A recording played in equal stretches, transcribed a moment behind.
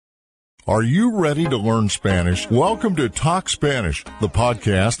Are you ready to learn Spanish? Welcome to Talk Spanish, the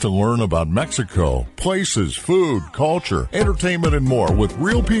podcast to learn about Mexico, places, food, culture, entertainment, and more with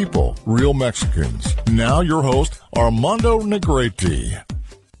real people, real Mexicans. Now your host, Armando Negrete.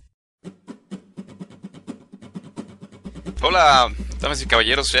 Hola, damas y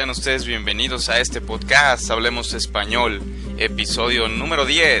caballeros, sean ustedes bienvenidos a este podcast Hablemos Español, episodio número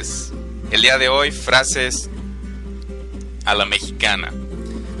 10. El día de hoy, frases a la mexicana.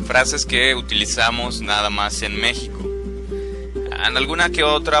 Frases que utilizamos nada más en México. En alguna que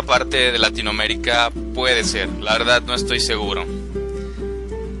otra parte de Latinoamérica puede ser, la verdad no estoy seguro.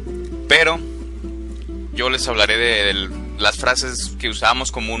 Pero yo les hablaré de las frases que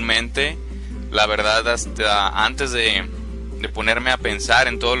usamos comúnmente. La verdad, hasta antes de ponerme a pensar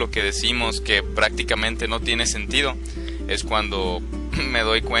en todo lo que decimos que prácticamente no tiene sentido, es cuando me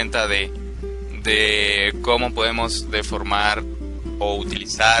doy cuenta de cómo podemos deformar o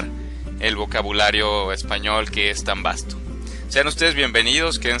utilizar el vocabulario español que es tan vasto. Sean ustedes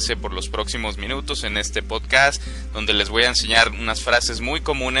bienvenidos, quédense por los próximos minutos en este podcast donde les voy a enseñar unas frases muy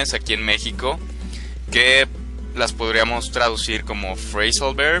comunes aquí en México que las podríamos traducir como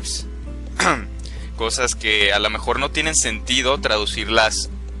phrasal verbs, cosas que a lo mejor no tienen sentido traducirlas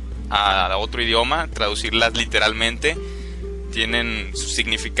a otro idioma, traducirlas literalmente, tienen sus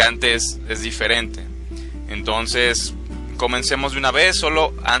significantes, es diferente. Entonces, comencemos de una vez.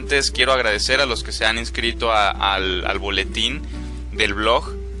 Solo antes quiero agradecer a los que se han inscrito al boletín del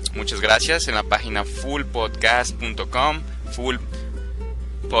blog. Muchas gracias. En la página fullpodcast.com,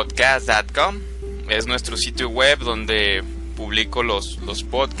 fullpodcast.com es nuestro sitio web donde publico los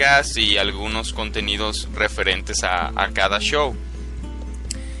podcasts y algunos contenidos referentes a cada show.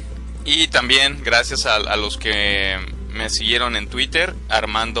 Y también gracias a los que me siguieron en Twitter,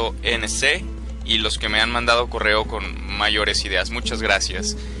 Armando NC, y los que me han mandado correo con mayores ideas. Muchas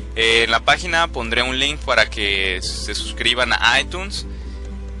gracias. En la página pondré un link para que se suscriban a iTunes,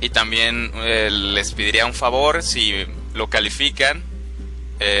 y también les pediría un favor: si lo califican,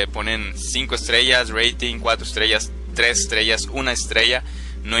 ponen 5 estrellas, rating, 4 estrellas, 3 estrellas, 1 estrella,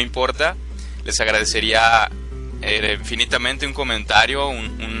 no importa. Les agradecería infinitamente un comentario,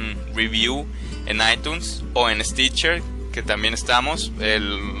 un review en iTunes o en Stitcher, que también estamos.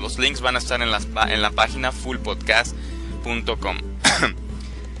 Los links van a estar en la página fullpodcast.com.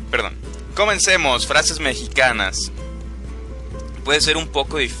 Perdón. Comencemos. Frases mexicanas. Puede ser un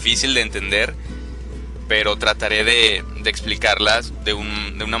poco difícil de entender, pero trataré de explicarlas de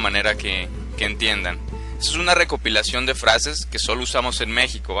una manera que entiendan. Esta es una recopilación de frases que solo usamos en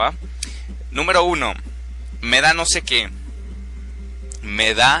México, ¿va? Número 1. Me da no sé qué.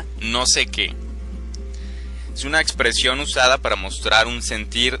 Me da no sé qué. Es una expresión usada para mostrar un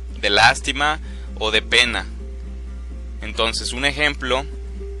sentir de lástima o de pena. Entonces, un ejemplo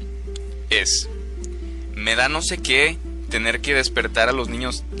es: me da no sé qué tener que despertar a los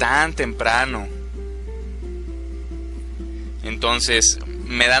niños tan temprano. Entonces,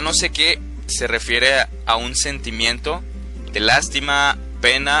 me da no sé qué se refiere a un sentimiento de lástima,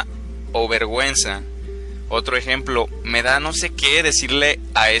 pena o vergüenza. Otro ejemplo: me da no sé qué decirle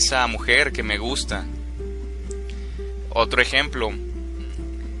a esa mujer que me gusta. Otro ejemplo: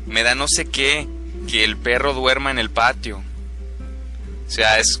 me da no sé qué que el perro duerma en el patio. O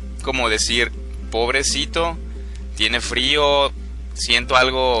sea, es como decir: pobrecito, tiene frío, siento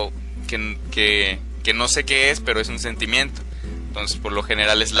algo que no sé qué es, pero es un sentimiento. Entonces, por lo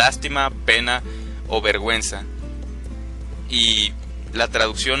general es lástima, pena o vergüenza. Y la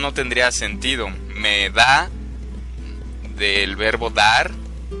traducción no tendría sentido. Me da, del verbo dar,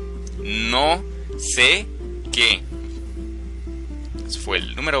 no sé qué. Fue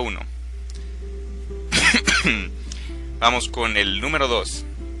el número 1. Vamos con el número 2.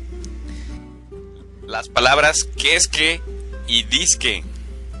 Las palabras ¿qué es qué? Y disque.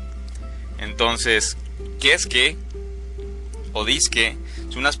 Entonces, ¿qué es qué? O disque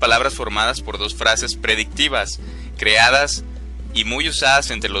son unas palabras formadas por dos frases predictivas, creadas y muy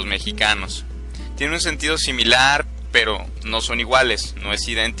usadas entre los mexicanos. Tienen un sentido similar, pero no son iguales, no es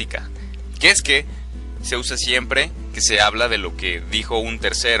idéntica. ¿Qué es qué? Se usa siempre que se habla de lo que dijo un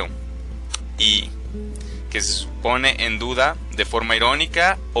tercero y que se pone en duda de forma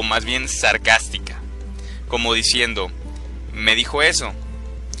irónica o más bien sarcástica, como diciendo: me dijo eso,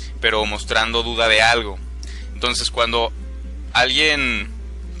 pero mostrando duda de algo. Entonces, cuando alguien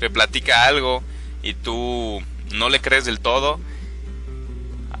te platica algo y tú no le crees del todo,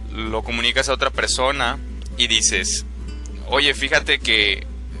 lo comunicas a otra persona y dices: oye, fíjate que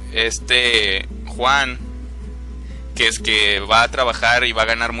Juan, que es que va a trabajar y va a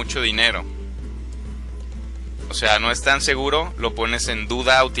ganar mucho dinero. O sea, no es tan seguro, lo pones en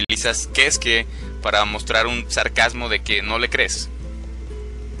duda, utilizas que es que para mostrar un sarcasmo de que no le crees.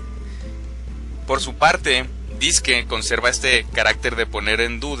 Por su parte, dizque conserva este carácter de poner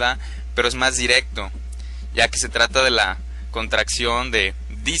en duda, pero es más directo, ya que se trata de la contracción de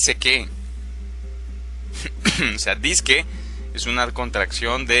dice que. O sea, dizque es una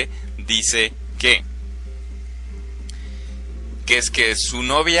contracción de dice que. Que es que su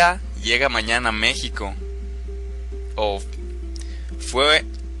novia llega mañana a México. O fue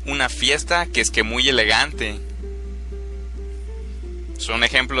una fiesta que es que muy elegante. Son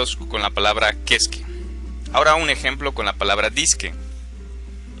ejemplos con la palabra que es que. Ahora un ejemplo con la palabra dizque.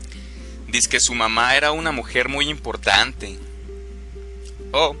 Dizque su mamá era una mujer muy importante.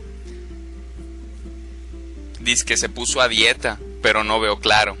 O dizque se puso a dieta, pero no veo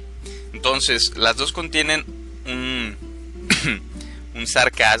claro. Entonces, las dos contienen un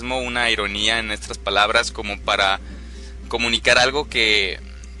sarcasmo, una ironía en nuestras palabras como para comunicar algo que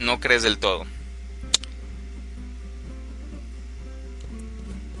no crees del todo.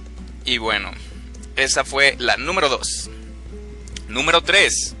 Y bueno, esa fue la número 2. Número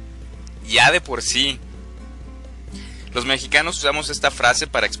 3. Ya de por sí. Los mexicanos usamos esta frase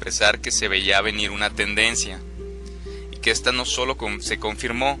para expresar que se veía venir una tendencia y que esta no solo se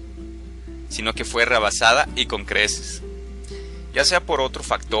confirmó, sino que fue rebasada y con creces, ya sea por otro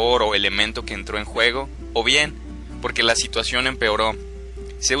factor o elemento que entró en juego, o bien porque la situación empeoró.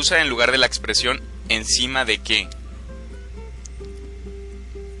 Se usa en lugar de la expresión encima de qué.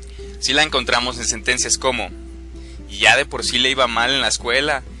 Si la encontramos en sentencias como ya de por sí le iba mal en la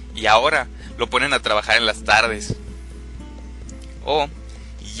escuela y ahora lo ponen a trabajar en las tardes. O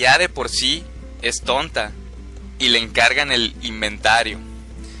ya de por sí es tonta y le encargan el inventario.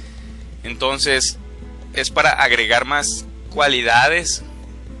 Entonces es para agregar más cualidades,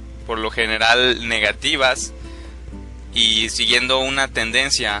 por lo general negativas, y siguiendo una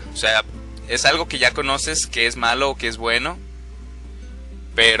tendencia. O sea, es algo que ya conoces que es malo o que es bueno,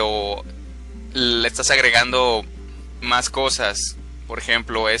 pero le estás agregando más cosas. Por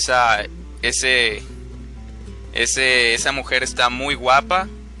ejemplo, esa mujer está muy guapa,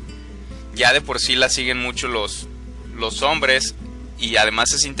 ya de por sí la siguen mucho los hombres, y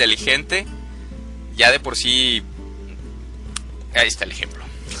además es inteligente, ya de por sí. Ahí está el ejemplo.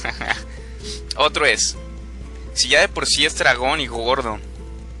 Otro es, si ya de por sí es dragón y gordo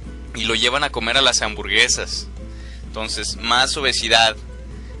y lo llevan a comer a las hamburguesas, entonces más obesidad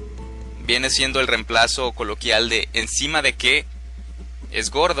viene siendo el reemplazo coloquial de encima de que es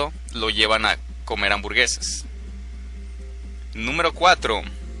gordo, lo llevan a comer hamburguesas. Número 4.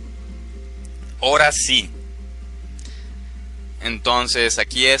 Ahora sí. Entonces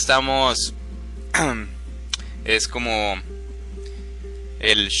aquí estamos. Es como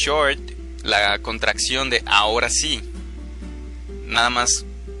el short, la contracción de ahora sí. Nada más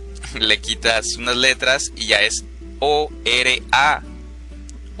le quitas unas letras y ya es O-R-A.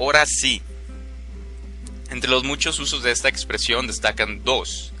 Ahora sí. Entre los muchos usos de esta expresión destacan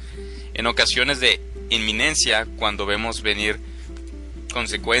dos. En ocasiones de inminencia, cuando vemos venir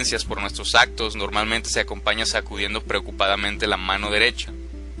consecuencias por nuestros actos, normalmente se acompaña sacudiendo preocupadamente la mano derecha.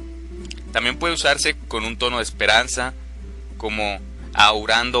 También puede usarse con un tono de esperanza, como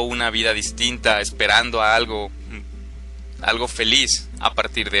augurando una vida distinta, esperando a algo feliz a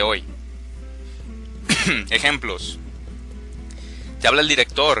partir de hoy. Ejemplos. Te habla el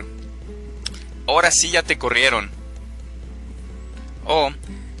director. Ahora sí ya te corrieron. O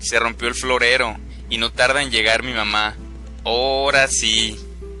se rompió el florero y no tarda en llegar mi mamá. Ahora sí.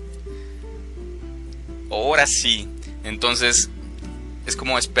 Ahora sí. Entonces es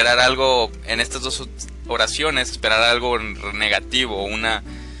como esperar algo en estas dos oraciones, esperar algo negativo,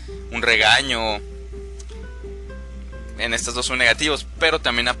 un regaño. En estas dos son negativos, pero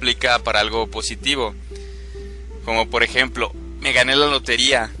también aplica para algo positivo. Como por ejemplo, me gané la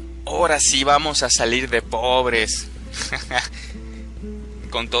lotería. Ahora sí vamos a salir de pobres.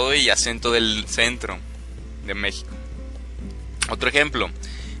 Con todo y acento del centro de México. Otro ejemplo.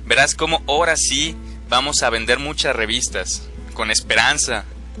 Verás cómo ahora sí vamos a vender muchas revistas. Con esperanza,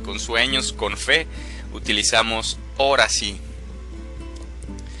 con sueños, con fe, utilizamos ahora sí.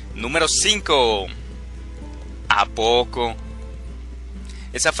 Número 5. ¿A poco?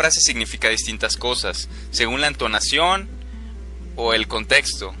 Esa frase significa distintas cosas, según la entonación o el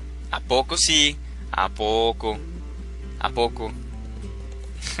contexto. ¿A poco sí? ¿A poco? ¿A poco?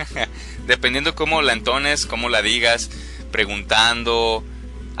 Dependiendo cómo la entones, cómo la digas, preguntando,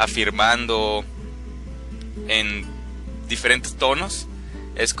 afirmando, en diferentes tonos,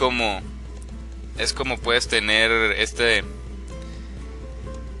 es como puedes tener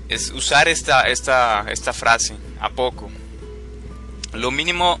es usar esta frase, ¿a poco? Lo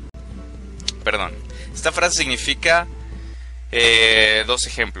mínimo, perdón, esta frase significa 2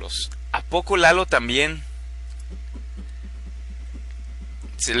 ejemplos. ¿A poco Lalo también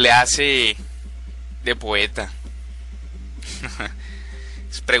se le hace de poeta?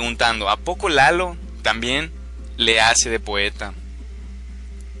 Preguntando, ¿a poco Lalo también le hace de poeta?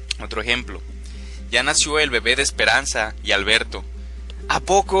 Otro ejemplo, ya nació el bebé de Esperanza y Alberto. ¿A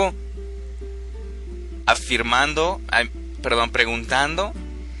poco? Preguntando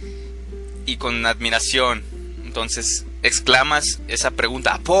y con admiración. Entonces exclamas esa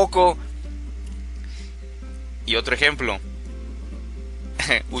pregunta, ¿a poco? Y otro ejemplo,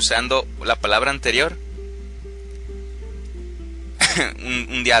 usando la palabra anterior,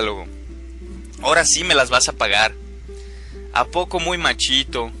 un diálogo. Ahora sí me las vas a pagar. ¿A poco muy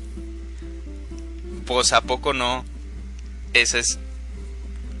machito? Pues ¿a poco no? Ese es,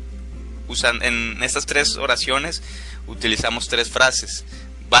 en estas 3 oraciones utilizamos 3 frases.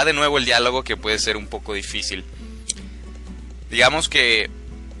 Va de nuevo el diálogo, que puede ser un poco difícil. Digamos que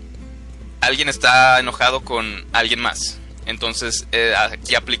alguien está enojado con alguien más. Entonces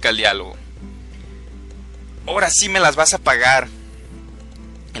aquí aplica el diálogo. Ahora sí me las vas a pagar.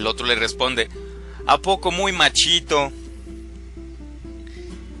 El otro le responde, ¿a poco muy machito?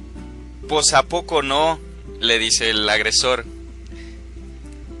 Pues ¿a poco no? Le dice el agresor.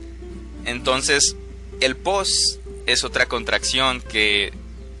 Entonces el pos es otra contracción que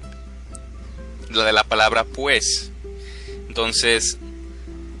la de la palabra pues. Entonces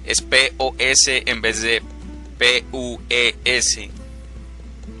es P-O-S en vez de P-U-E-S.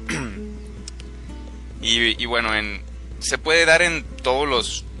 Y bueno, se puede dar en todos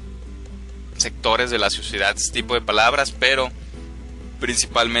los sectores de la sociedad este tipo de palabras, pero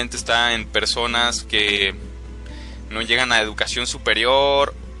principalmente está en personas que no llegan a educación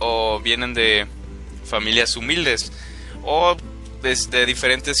superior o vienen de familias humildes o desde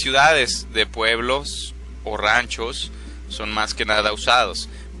diferentes ciudades, de pueblos o ranchos, son más que nada usados,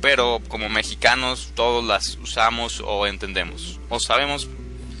 pero como mexicanos todos las usamos o entendemos o sabemos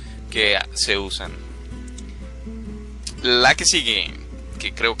que se usan. La que sigue,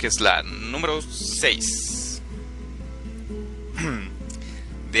 que creo que es la número 6.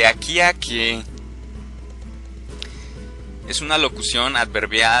 De aquí a que es una locución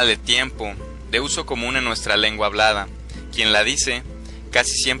adverbial de tiempo, de uso común en nuestra lengua hablada. Quien la dice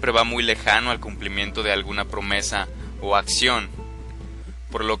casi siempre va muy lejano al cumplimiento de alguna promesa o acción,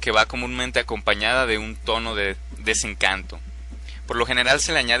 por lo que va comúnmente acompañada de un tono de desencanto. Por lo general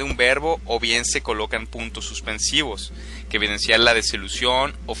se le añade un verbo o bien se colocan puntos suspensivos que evidencian la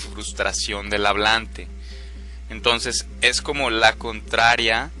desilusión o frustración del hablante. Entonces es como la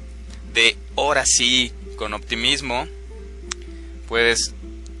contraria de ahora sí, con optimismo. Te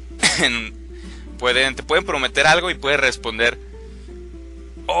pueden prometer algo y puedes responder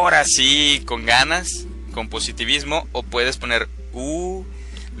ahora sí, con ganas, con positivismo, o puedes poner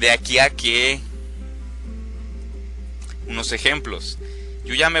de aquí a que. Unos ejemplos.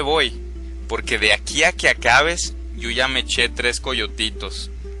 Yo ya me voy, porque de aquí a que acabes, yo ya me eché 3 coyotitos.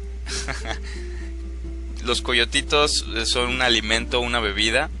 Los coyotitos son un alimento, una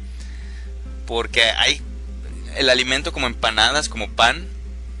bebida, porque hay el alimento como empanadas, como pan,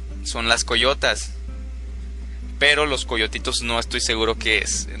 son las coyotas. Pero los coyotitos no estoy seguro qué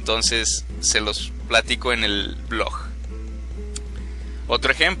es, entonces se los platico en el blog.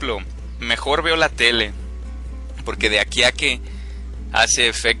 Otro ejemplo, mejor veo la tele, porque de aquí a que hace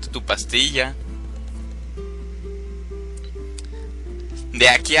efecto tu pastilla. De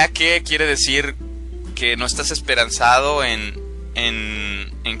aquí a que quiere decir que no estás esperanzado en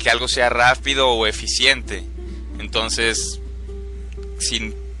que algo sea rápido o eficiente. Entonces,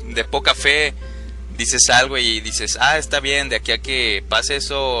 de poca fe dices algo y dices, está bien, de aquí a que pase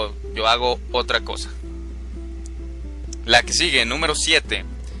eso, yo hago otra cosa. La que sigue, número 7.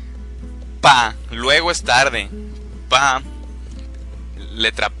 Luego es tarde.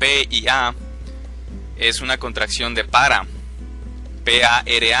 Letra P y A, es una contracción de para.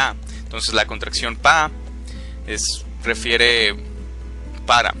 P-A-R-A. Entonces la contracción refiere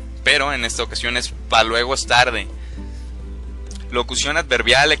para, pero en esta ocasión es luego es tarde. Locución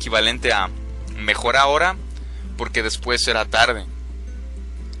adverbial equivalente a mejor ahora, porque después será tarde.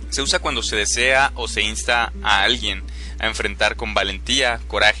 Se usa cuando se desea o se insta a alguien a enfrentar con valentía,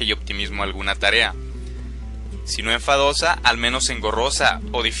 coraje y optimismo alguna tarea. Si no enfadosa, al menos engorrosa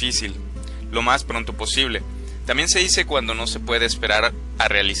o difícil, lo más pronto posible. También se dice cuando no se puede esperar a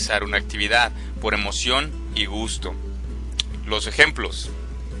realizar una actividad por emoción y gusto. Los ejemplos.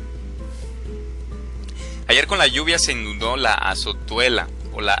 Ayer con la lluvia se inundó la azotuela.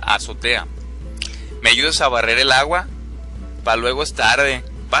 o la azotea. ¿Me ayudas a barrer el agua? Pa' luego es tarde.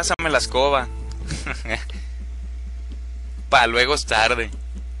 Pásame la escoba. Pa' luego es tarde.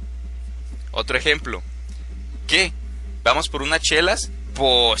 Otro ejemplo. ¿Qué? ¿Vamos por unas chelas?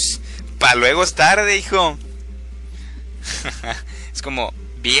 Pues, pa' luego es tarde, hijo. Es como,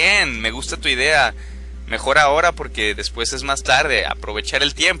 bien, me gusta tu idea. Mejor ahora porque después es más tarde. Aprovechar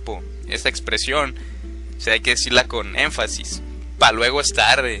el tiempo. Esta expresión, o sea, hay que decirla con énfasis. Pa' luego es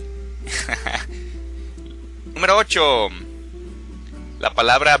tarde. Número 8. La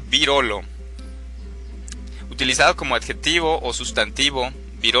palabra virolo. Utilizado como adjetivo o sustantivo,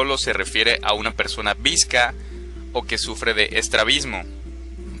 virolo se refiere a una persona visca o que sufre de estrabismo,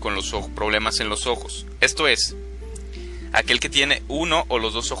 con los problemas en los ojos. Esto es, aquel que tiene uno o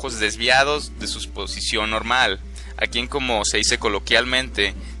los dos ojos desviados de su posición normal, a quien, como se dice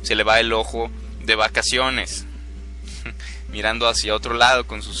coloquialmente, se le va el ojo de vacaciones, mirando hacia otro lado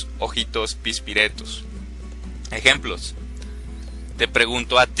con sus ojitos pispiretos. Ejemplos. Te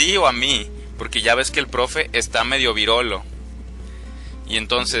pregunto a ti o a mí, porque ya ves que el profe está medio virolo. Y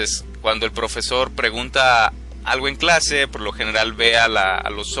entonces, cuando el profesor pregunta algo en clase, por lo general ve a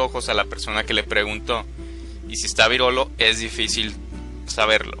los ojos a la persona que le preguntó. Y si está virolo, es difícil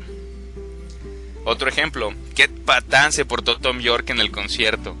saberlo. Otro ejemplo. Qué patán se portó Tom York en el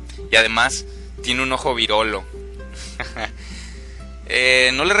concierto. Y además, tiene un ojo virolo.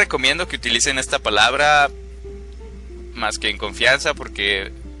 No les recomiendo que utilicen esta palabra más que en confianza,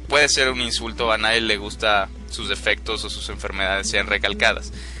 porque puede ser un insulto. A nadie le gusta sus defectos o sus enfermedades sean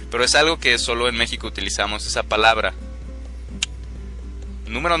recalcadas, pero es algo que solo en México utilizamos esa palabra.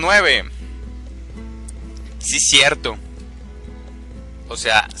 Número 9. Sí, cierto. O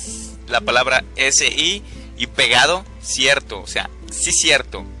sea, la palabra SI y pegado, cierto. O sea, sí,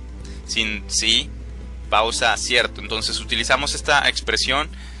 cierto. Sin sí, pausa, cierto. Entonces utilizamos esta expresión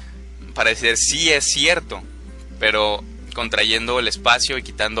para decir sí es cierto, pero contrayendo el espacio y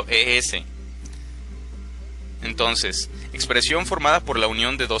quitando ES. Entonces, expresión formada por la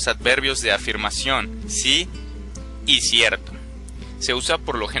unión de dos adverbios de afirmación, sí y cierto. Se usa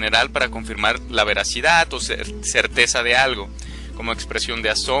por lo general para confirmar la veracidad o certeza de algo, como expresión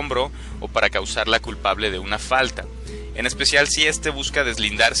de asombro o para causar la culpable de una falta, en especial si éste busca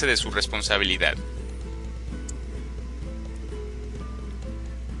deslindarse de su responsabilidad.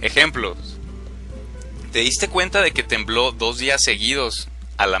 Ejemplos. ¿Te diste cuenta de que tembló 2 días seguidos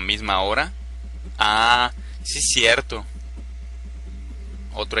a la misma hora? Ah, sí, cierto.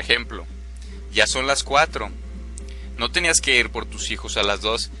 Otro ejemplo. Ya son las 4. ¿No tenías que ir por tus hijos a las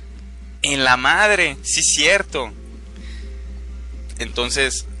 2? En la madre, sí, cierto.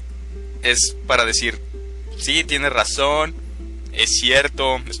 Entonces, es para decir, sí, tienes razón, es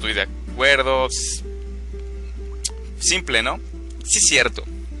cierto, estoy de acuerdo. Simple, ¿no? Sí, cierto.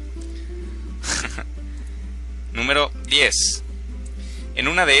 Número 10. En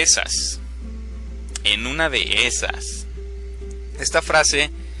una de esas. Esta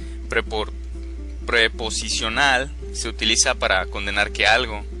frase preposicional se utiliza para condenar que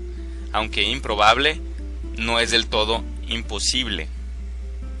algo, aunque improbable, no es del todo imposible.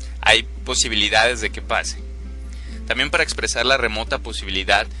 Hay posibilidades de que pase. También para expresar la remota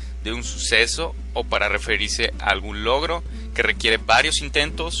posibilidad de un suceso o para referirse a algún logro que requiere varios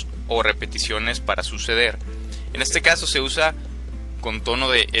intentos o repeticiones para suceder. En este caso se usa con tono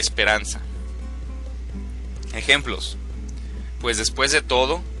de esperanza. Ejemplos. Pues después de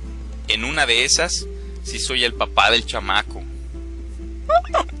todo, en una de esas, sí soy el papá del chamaco.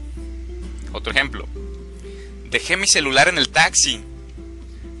 Otro ejemplo. Dejé mi celular en el taxi.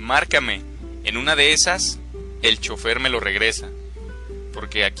 Márcame. En una de esas, el chofer me lo regresa.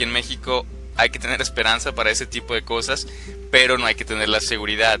 Porque aquí en México hay que tener esperanza para ese tipo de cosas, pero no hay que tener la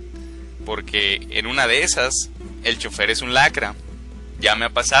seguridad. Porque en una de esas, el chofer es un lacra. Ya me ha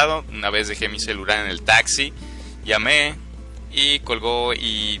pasado, una vez dejé mi celular en el taxi, llamé y colgó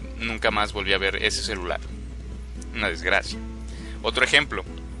y nunca más volví a ver ese celular. Una desgracia. Otro ejemplo.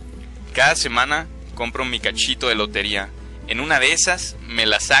 Cada semana compro mi cachito de lotería. En una de esas me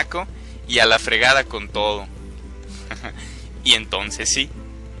la saco y a la fregada con todo. Y entonces sí.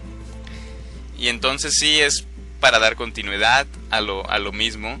 Y entonces sí es para dar continuidad a lo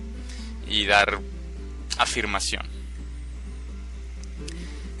mismo y dar afirmación.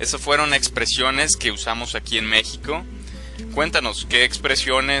 Esas fueron expresiones que usamos aquí en México. Cuéntanos qué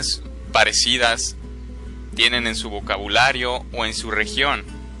expresiones parecidas tienen en su vocabulario o en su región.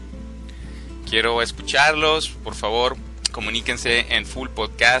 Quiero escucharlos, por favor, comuníquense en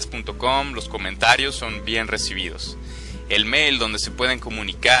fullpodcast.com, los comentarios son bien recibidos. El mail donde se pueden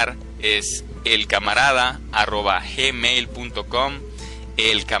comunicar es elcamarada@gmail.com,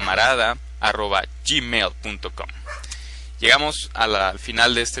 elcamarada@gmail.com. Llegamos al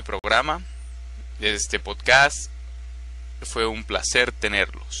final de este programa, de este podcast. Fue un placer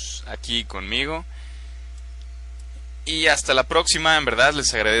tenerlos aquí conmigo. Y hasta la próxima. En verdad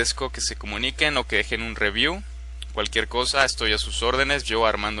les agradezco que se comuniquen o que dejen un review. Cualquier cosa, estoy a sus órdenes. Yo,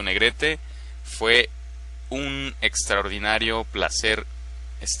 Armando Negrete. Fue un extraordinario placer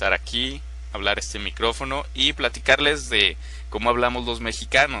estar aquí, hablar este micrófono y platicarles de cómo hablamos los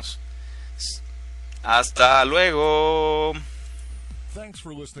mexicanos. Hasta luego. Thanks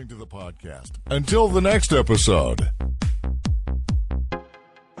for listening to the podcast. Until the next episode.